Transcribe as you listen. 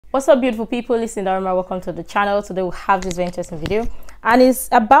What's up, beautiful people? It's Sindafam. Welcome to the channel. Today we'll have this very interesting video, and it's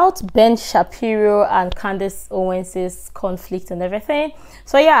about Ben Shapiro and Candace Owens' conflict and everything.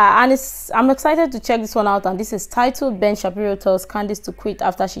 So yeah, and I'm excited to check this one out, and this is titled "Ben Shapiro tells Candace to quit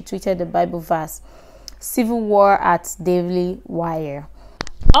after she tweeted the Bible verse, Civil War at Daily Wire."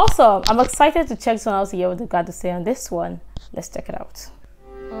 Also, I'm excited to check this one out to hear what they got to say on this one. Let's check it out.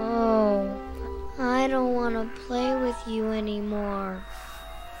 Oh, I don't want to play with you anymore.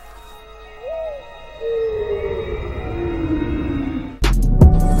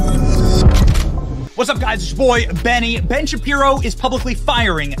 What's up, guys? It's your boy, Benny. Ben Shapiro is publicly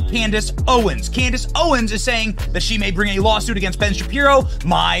firing Candace Owens. Candace Owens is saying that she may bring a lawsuit against Ben Shapiro.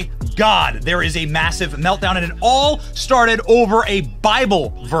 My God, there is a massive meltdown, and it all started over a Bible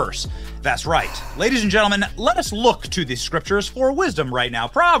verse. That's right. Ladies and gentlemen, let us look to the scriptures for wisdom right now.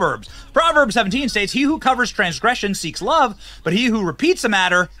 Proverbs 17 states, "He who covers transgression seeks love, but he who repeats the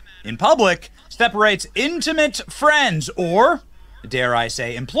matter in public separates intimate friends," or, dare I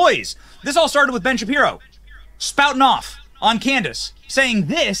say, employees. This all started with Ben Shapiro spouting off on Candace, saying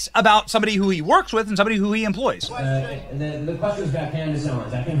this about somebody who he works with and somebody who he employs. The question was about Candace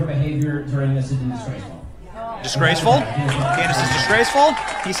Owens. I think her behavior during this has been disgraceful. Disgraceful? Candace is disgraceful,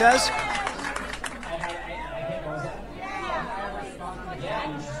 he says.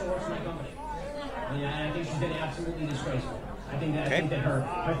 I think she's been absolutely disgraceful. I think that her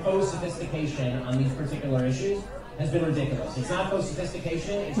faux sophistication on these particular issues has been ridiculous. It's not faux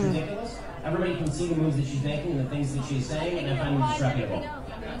sophistication, it's ridiculous. Everybody can see the moves that she's making and the things that she's saying, and I find them disreputable.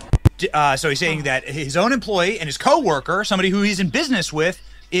 So he's saying that his own employee and his co-worker, somebody who he's in business with,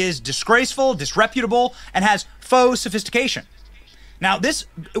 is disgraceful, disreputable, and has faux sophistication. Now, this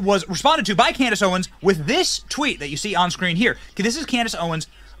was responded to by Candace Owens with this tweet that you see on screen here. This is Candace Owens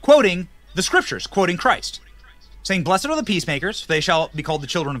quoting the scriptures, quoting Christ, saying, "Blessed are the peacemakers, for they shall be called the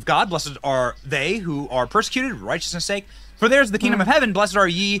children of God. Blessed are they who are persecuted for righteousness' sake, for theirs is the kingdom of heaven. Blessed are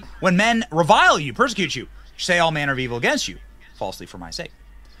ye when men revile you, persecute you, say all manner of evil against you, falsely for my sake.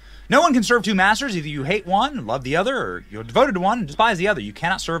 No one can serve two masters. Either you hate one and love the other, or you're devoted to one and despise the other. You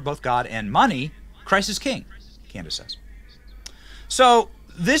cannot serve both God and money. Christ is king," Candace says. So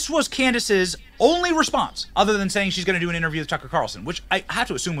this was Candace's only response, other than saying she's going to do an interview with Tucker Carlson, which I have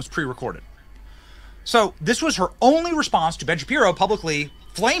to assume was pre-recorded. So this was her only response to Ben Shapiro publicly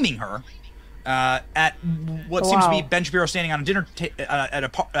flaming her at what seems to be Ben Shapiro standing on a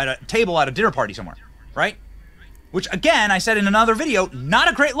at a table at a dinner party somewhere, right? Which, again, I said in another video, not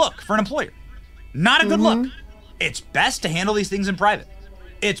a great look for an employer. Not a good look. It's best to handle these things in private.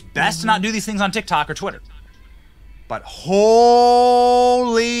 It's best to not do these things on TikTok or Twitter. But holy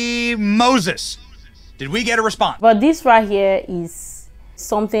Moses, did we get a response? But this right here is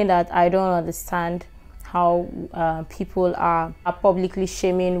something that I don't understand, how people are publicly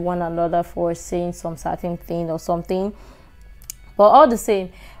shaming one another for saying some certain thing or something. But all the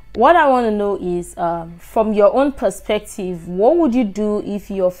same, what I want to know is, from your own perspective, what would you do if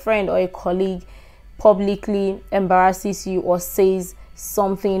your friend or a colleague publicly embarrasses you or says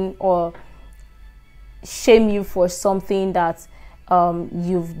something or shame you for something that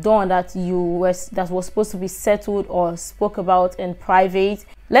you've done that was supposed to be settled or spoke about in private?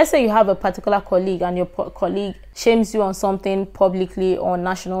 Let's say you have a particular colleague and your colleague shames you on something publicly on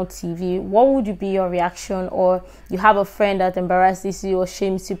national TV. What would be your reaction? Or you have a friend that embarrasses you or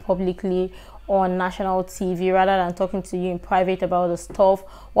shames you publicly on national TV rather than talking to you in private about the stuff.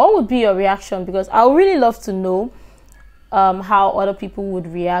 What would be your reaction? Because I would really love to know how other people would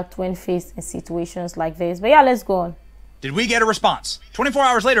react when faced in situations like this. But yeah, let's go on. Did we get a response? 24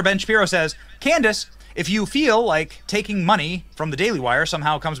 hours later, Ben Shapiro says, "Candace, if you feel like taking money from the Daily Wire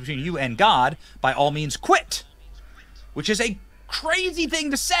somehow comes between you and God, by all means quit." Which is a crazy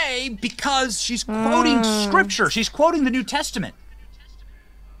thing to say because she's quoting scripture. She's quoting the New Testament.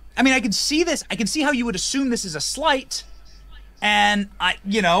 I mean, I can see this. I can see how you would assume this is a slight. And I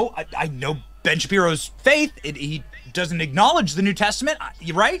know Ben Shapiro's faith. He doesn't acknowledge the New Testament,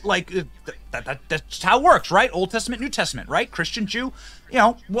 right? Like, that's how it works, right? Old Testament, New Testament, right? Christian, Jew,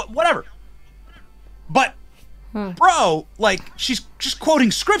 whatever. But, bro, like, she's just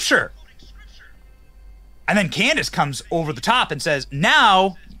quoting scripture. And then Candace comes over the top and says,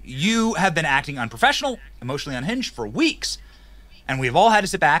 "Now you have been acting unprofessional, emotionally unhinged for weeks. And we have all had to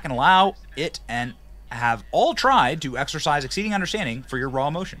sit back and allow it and have all tried to exercise exceeding understanding for your raw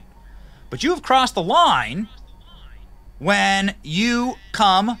emotion. But you have crossed the line when you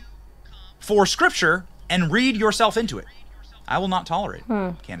come for scripture and read yourself into it. I will not tolerate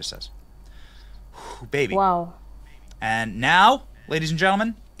it," Candace says. Whew, baby. Wow. And now, ladies and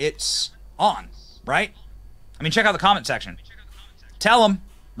gentlemen, it's on, right? I mean, check out the comment section. Tell them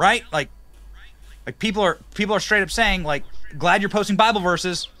right? Like people are straight up saying, like, glad you're posting Bible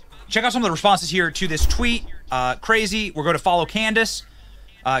verses. Check out some of the responses here to this tweet. Crazy. We're going to follow Candace.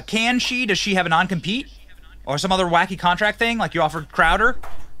 Does she have a non-compete or some other wacky contract thing like you offered Crowder?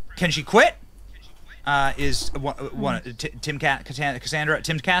 Can she quit? Is Tim Cass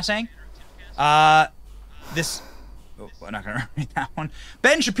saying? This, I'm not going to read that one.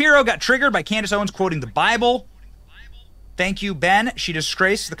 Ben Shapiro got triggered by Candace Owens quoting the Bible. Thank you, Ben. She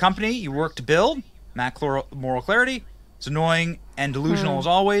disgraced the company you worked to build. Moral clarity. It's annoying and delusional as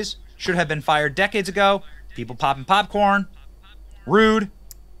always. Should have been fired decades ago. People popping popcorn. Rude.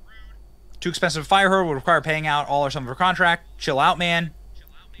 Too expensive to fire her. Would require paying out all or some of her contract. Chill out, man.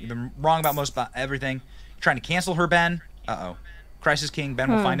 You've been wrong about most about everything. Trying to cancel her, Ben. Uh-oh. Christ is king.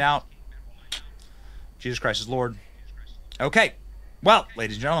 Ben will find out. Jesus Christ is Lord. Okay. Well,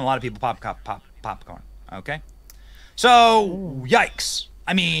 ladies and gentlemen, a lot of people pop popcorn. Okay. So, yikes.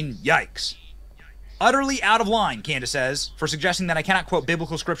 I mean, yikes. Utterly out of line, Candace says, for suggesting that I cannot quote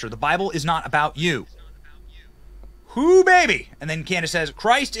biblical scripture. The Bible is not about you. Whoo, baby. And then Candace says,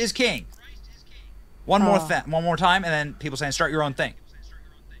 Christ is king. One more time, and then people saying, start your own thing.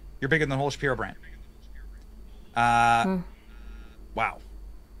 You're bigger than the whole Shapiro brand. Wow.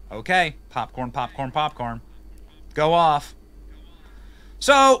 Okay. Popcorn, popcorn, popcorn. Go off.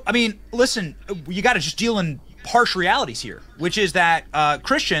 So, I mean, listen, you got to just deal in harsh realities here, which is that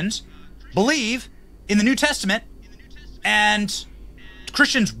Christians believe in the New Testament, and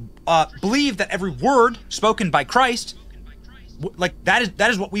Christians believe that every word spoken by Christ, like that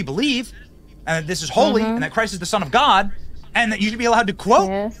is what we believe, and that this is holy, and that Christ is the Son of God, and that you should be allowed to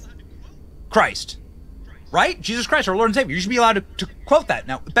quote Christ, right? Jesus Christ, our Lord and Savior. You should be allowed to quote that.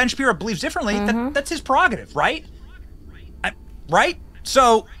 Now, Ben Shapiro believes differently. That's his prerogative, right? Right?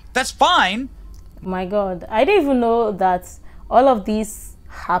 So that's fine. My God, I didn't even know that all of these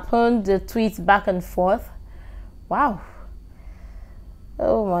happened, the tweets back and forth. Wow.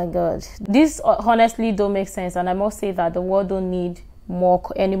 Oh my God. This honestly don't make sense, and I must say that the world don't need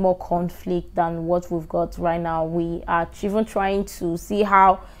any more conflict than what we've got right now. We are even trying to see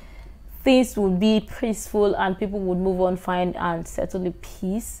how things would be peaceful and people would move on fine and settle in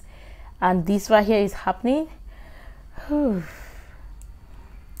peace, and this right here is happening.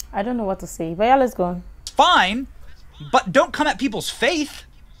 I don't know what to say, but yeah, let's go on. Fine, but don't come at people's faith.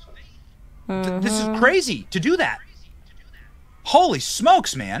 This is crazy to do that. Holy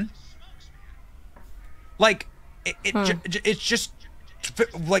smokes, man. Like, it's just,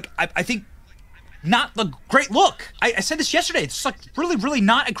 like, I think not the great look. I said this yesterday. It's like really, really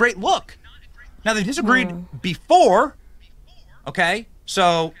not a great look. Now, they disagreed before, okay?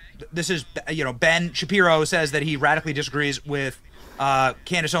 So this is, you know, Ben Shapiro says that he radically disagrees with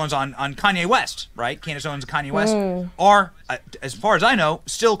Candace Owens on Kanye West, right? Candace Owens and Kanye West are, as far as I know,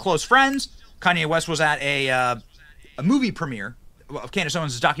 still close friends. Kanye West was at a movie premiere of Candace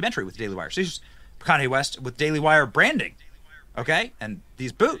Owens' documentary with Daily Wire. So he's Kanye West with Daily Wire branding, okay? And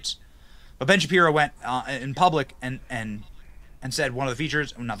these boots. But Ben Shapiro went in public and said one of the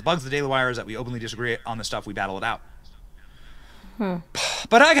features, not the bugs of the Daily Wire, is that we openly disagree on the stuff, we battle it out.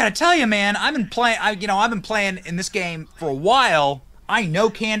 But I gotta tell you, man, I've been playing in this game for a while. I know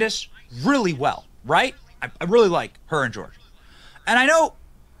Candace really well, right? I really like her and George. And I know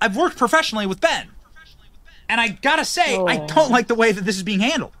I've worked professionally with Ben. And I gotta say, I don't like the way that this is being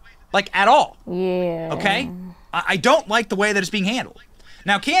handled. Like, at all. Yeah. Okay? I don't like the way that it's being handled.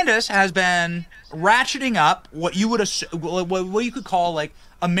 Now, Candace has been ratcheting up what you would what you could call, like,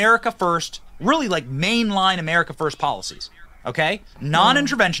 America First, really, like, mainline America First policies. Okay?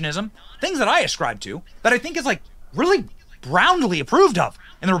 Non-interventionism, things that I ascribe to, that I think is, like, really roundly approved of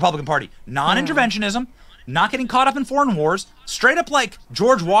in the Republican Party. Non-interventionism, not getting caught up in foreign wars, straight up like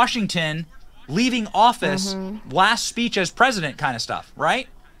George Washington leaving office, last speech as president kind of stuff, right?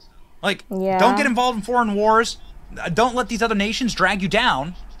 Like, don't get involved in foreign wars, don't let these other nations drag you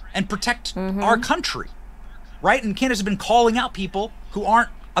down, and protect our country, right? And Candace has been calling out people who aren't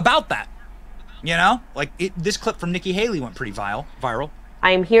about that. You know, like this clip from Nikki Haley went pretty viral.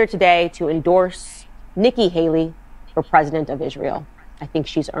 I am here today to endorse Nikki Haley for president of Israel. I think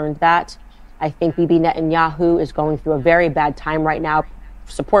she's earned that. I think Bibi Netanyahu is going through a very bad time right now.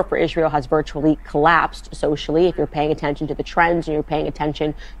 Support for Israel has virtually collapsed socially. If you're paying attention to the trends and you're paying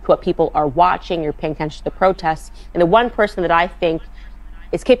attention to what people are watching, you're paying attention to the protests. And the one person that I think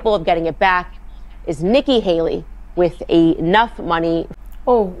is capable of getting it back is Nikki Haley with enough money.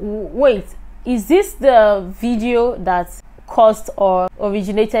 Oh, wait. Is this the video that caused or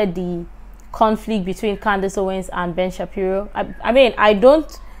originated the conflict between Candace Owens and Ben Shapiro? I mean, I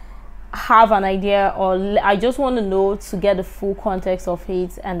don't have an idea, or I just want to know to get the full context of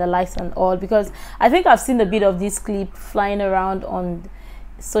it and the likes and all, because I think I've seen a bit of this clip flying around on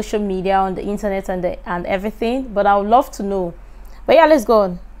social media, on the internet and everything, but I would love to know. But yeah, let's go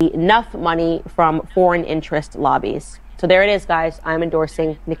on. Enough money from foreign interest lobbies. So there it is, guys. I'm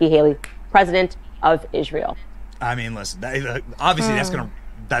endorsing Nikki Haley, president of Israel. I mean, listen, obviously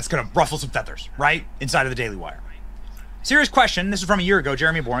that's gonna ruffle some feathers, right? Inside of the Daily Wire. Serious question. This is from a year ago.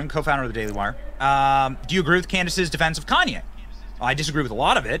 Jeremy Boring, co-founder of the Daily Wire. Do you agree with Candace's defense of Kanye? Well, I disagree with a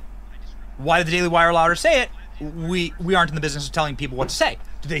lot of it. Why did the Daily Wire allow her to say it? We aren't in the business of telling people what to say.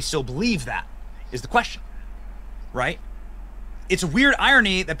 Do they still believe that? Is the question, right? It's a weird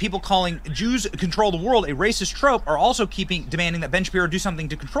irony that people calling Jews control the world a racist trope are also demanding that Ben Shapiro do something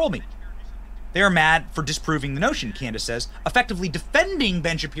to control me. They are mad for disproving the notion, Candace says, effectively defending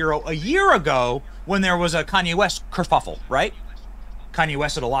Ben Shapiro a year ago when there was a Kanye West kerfuffle, right? Kanye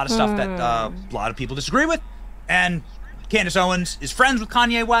West did a lot of stuff that a lot of people disagree with, and Candace Owens is friends with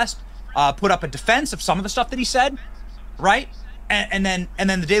Kanye West, put up a defense of some of the stuff that he said, right? And then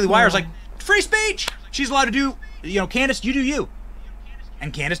the Daily Wire is like, free speech! She's allowed to do, Candace, you do you.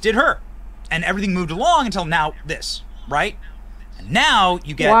 And Candace did her. And everything moved along until now this, right? And now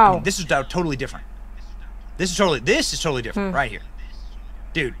you get, wow. I mean, this is totally different. This is totally different right here.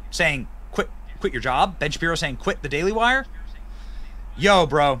 Dude, saying quit your job. Ben Shapiro saying quit the Daily Wire. Yo,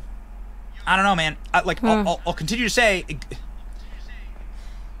 bro. I don't know, man. I'll continue to say,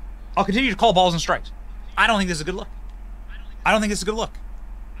 I'll continue to call balls and strikes. I don't think this is a good look.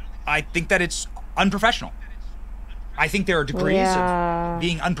 I think that it's unprofessional. I think there are degrees of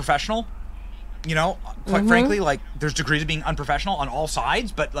being unprofessional. Quite frankly, there's degrees of being unprofessional on all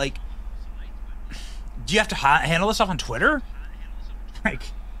sides, but do you have to handle this stuff on Twitter?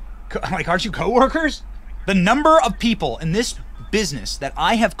 Aren't you coworkers? The number of people in this business that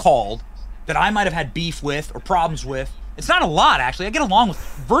I have called that I might have had beef with or problems with, it's not a lot, actually. I get along with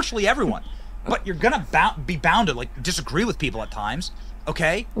virtually everyone, but you're gonna be bound to disagree with people at times.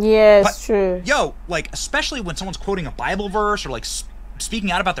 Okay? Yeah, but, it's true. Yo, especially when someone's quoting a Bible verse or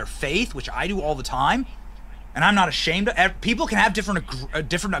speaking out about their faith, which I do all the time, and I'm not ashamed of. People can have people can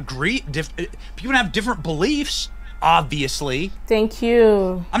have different beliefs, obviously. Thank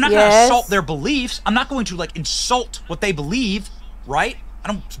you. I'm not going to insult their beliefs. I'm not going to insult what they believe, right? I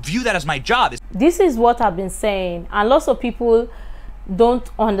don't view that as my job. This is what I've been saying, and lots of people don't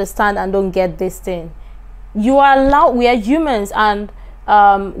understand and don't get this thing. We are humans, and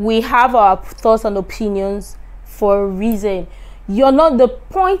we have our thoughts and opinions for a reason. The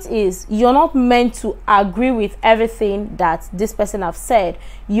point is, you're not meant to agree with everything that this person have said.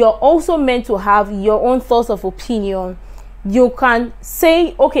 You're also meant to have your own thoughts of opinion. You can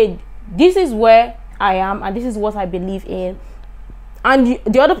say, okay, this is where I am and this is what I believe in. And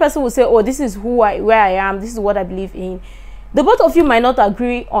the other person will say, oh, this is where I am, this is what I believe in. The both of you might not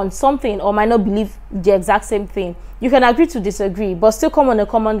agree on something or might not believe the exact same thing. You can agree to disagree, but still come on a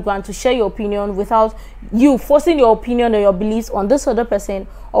common ground to share your opinion without you forcing your opinion or your beliefs on this other person,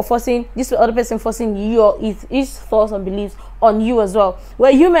 or forcing this other person forcing his thoughts and beliefs on you as well.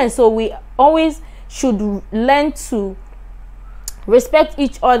 We're humans, so we always should learn to respect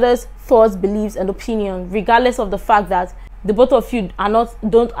each other's thoughts, beliefs, and opinions, regardless of the fact that the both of you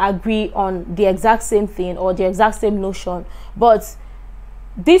don't agree on the exact same thing or the exact same notion. But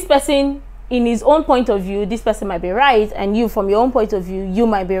this person, in his own point of view, this person might be right, and you, from your own point of view, you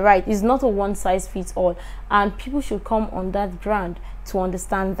might be right. It's not a one size fits all, and people should come on that ground to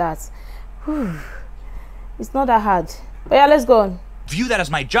understand that. It's not that hard. But yeah, let's go on. View that as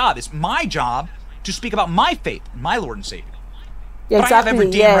my job. It's my job to speak about my faith and my Lord and Savior. Yeah, but I have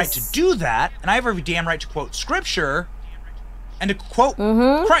every damn right to do that, and I have every damn right to quote Scripture and to quote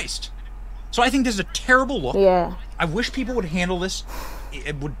Christ. So I think this is a terrible look. Yeah. I wish people would handle this,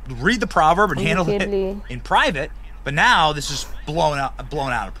 would read the proverb and handle it in private, but now this is blown out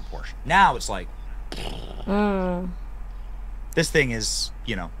of proportion. Now it's like, this thing is,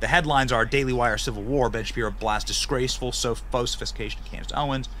 the headlines are Daily Wire Civil War, Ben Shapiro blasts disgraceful faux sophistication of Candace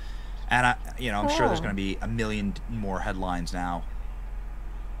Owens, and I'm sure there's going to be a million more headlines now.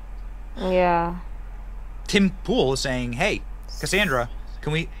 Yeah. Tim Pool is saying, hey, Cassandra,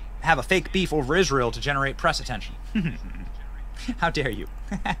 can we have a fake beef over Israel to generate press attention? How dare you?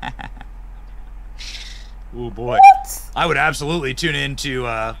 Oh boy. What? I would absolutely tune into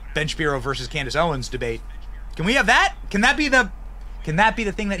Ben Shapiro versus Candace Owens debate. Can we have that? Can that be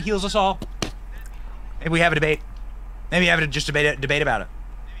the thing that heals us all? Maybe we have a debate. Maybe have just debate about it.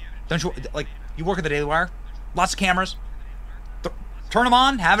 Don't you you work at the Daily Wire? Lots of cameras. Turn them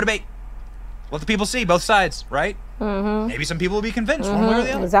on, have a debate. Let the people see both sides, right? Maybe some people will be convinced one way or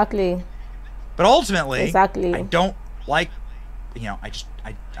the other. Exactly. But ultimately, Exactly. I don't like, you know, I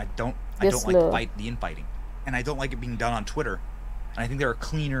don't like the infighting, and I don't like it being done on Twitter. And I think there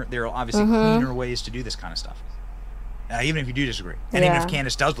are obviously cleaner ways to do this kind of stuff. Even if you do disagree, and even if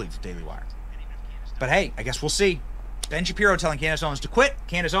Candace does believe the Daily Wire. But hey, I guess we'll see. Ben Shapiro telling Candace Owens to quit.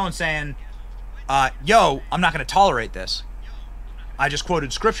 Candace Owens saying, yo, I'm not going to tolerate this. I just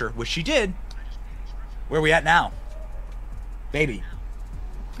quoted scripture, which she did. Where are we at now? Baby.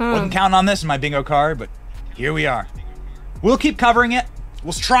 Wasn't counting on this in my bingo card, but here we are. We'll keep covering it.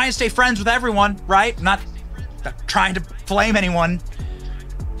 We'll try and stay friends with everyone, right? Not trying to flame anyone.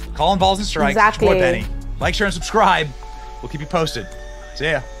 Calling balls and strikes. Exactly. Support Benny. Like, share, and subscribe. We'll keep you posted. See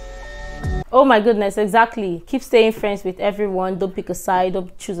ya. Oh my goodness, exactly. Keep staying friends with everyone. Don't pick a side,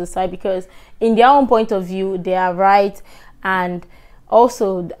 don't choose a side, because in their own point of view, they are right. And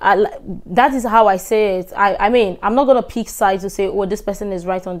also, that is how I say it. I mean, I'm not going to pick sides to say, oh, this person is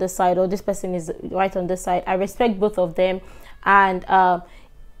right on this side or this person is right on this side. I respect both of them. And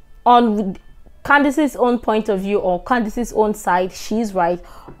on Candace's own point of view, or Candace's own side, she's right.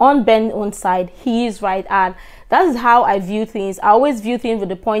 On Ben's own side, he is right. And that is how I view things. I always view things with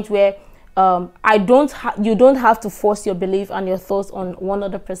the point where you don't have to force your belief and your thoughts on one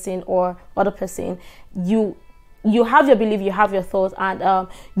other person or other person. You have your belief, you have your thoughts, and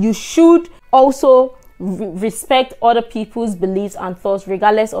you should also respect other people's beliefs and thoughts,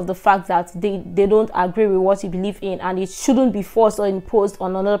 regardless of the fact that they don't agree with what you believe in, and it shouldn't be forced or imposed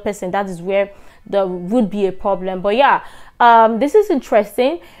on another person. That is where there would be a problem. But yeah, this is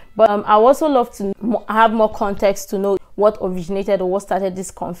interesting, but I also love to have more context to know what originated or what started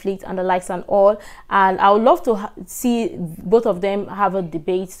this conflict and the likes and all. And I would love to see both of them have a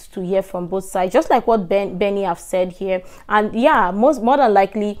debate to hear from both sides, just like what Benny have said here. And yeah, more than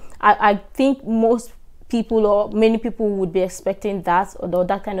likely, I think most people or many people would be expecting that or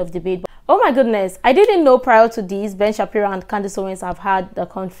that kind of debate. Oh my goodness, I didn't know prior to this Ben Shapiro and Candace Owens have had the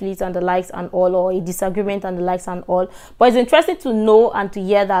conflict and the likes and all, or a disagreement and the likes and all. But it's interesting to know and to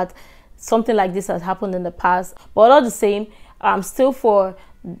hear that something like this has happened in the past. But all the same, I'm still for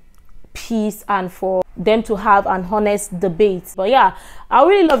peace and for them to have an honest debate. But yeah, I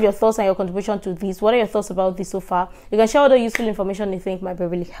really love your thoughts and your contribution to this. What are your thoughts about this so far? You can share all the useful information you think might be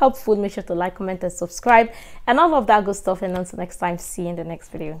really helpful. Make sure to like, comment, and subscribe, and all of that good stuff. And until next time, see you in the next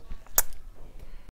video.